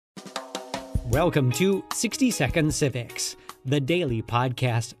Welcome to 60 Second Civics, the daily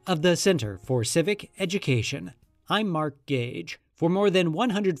podcast of the Center for Civic Education. I'm Mark Gage. For more than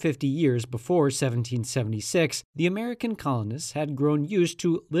 150 years before 1776, the American colonists had grown used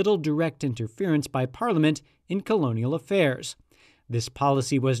to little direct interference by Parliament in colonial affairs. This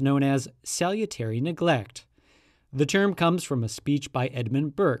policy was known as salutary neglect. The term comes from a speech by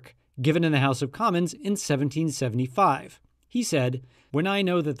Edmund Burke, given in the House of Commons in 1775. He said, "When I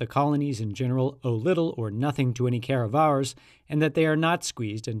know that the colonies in general owe little or nothing to any care of ours, and that they are not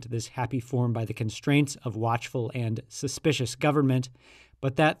squeezed into this happy form by the constraints of watchful and suspicious government,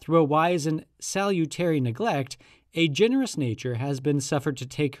 but that through a wise and salutary neglect, a generous nature has been suffered to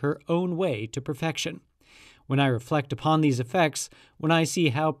take her own way to perfection. When I reflect upon these effects, when I see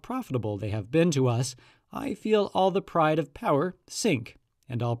how profitable they have been to us, I feel all the pride of power sink,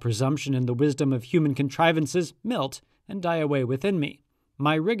 and all presumption in the wisdom of human contrivances melt and die away within me.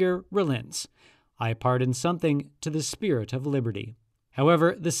 My rigor relents. I pardon something to the spirit of liberty."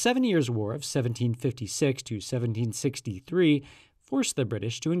 However, the 7 Years' War of 1756 to 1763 forced the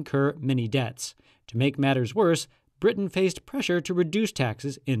British to incur many debts. To make matters worse, Britain faced pressure to reduce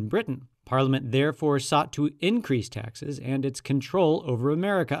taxes in Britain. Parliament therefore sought to increase taxes and its control over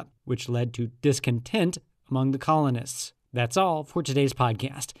America, which led to discontent among the colonists. That's all for today's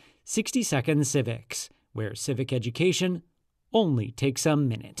podcast, 60 Second Civics, where civic education only takes a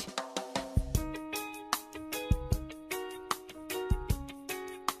minute.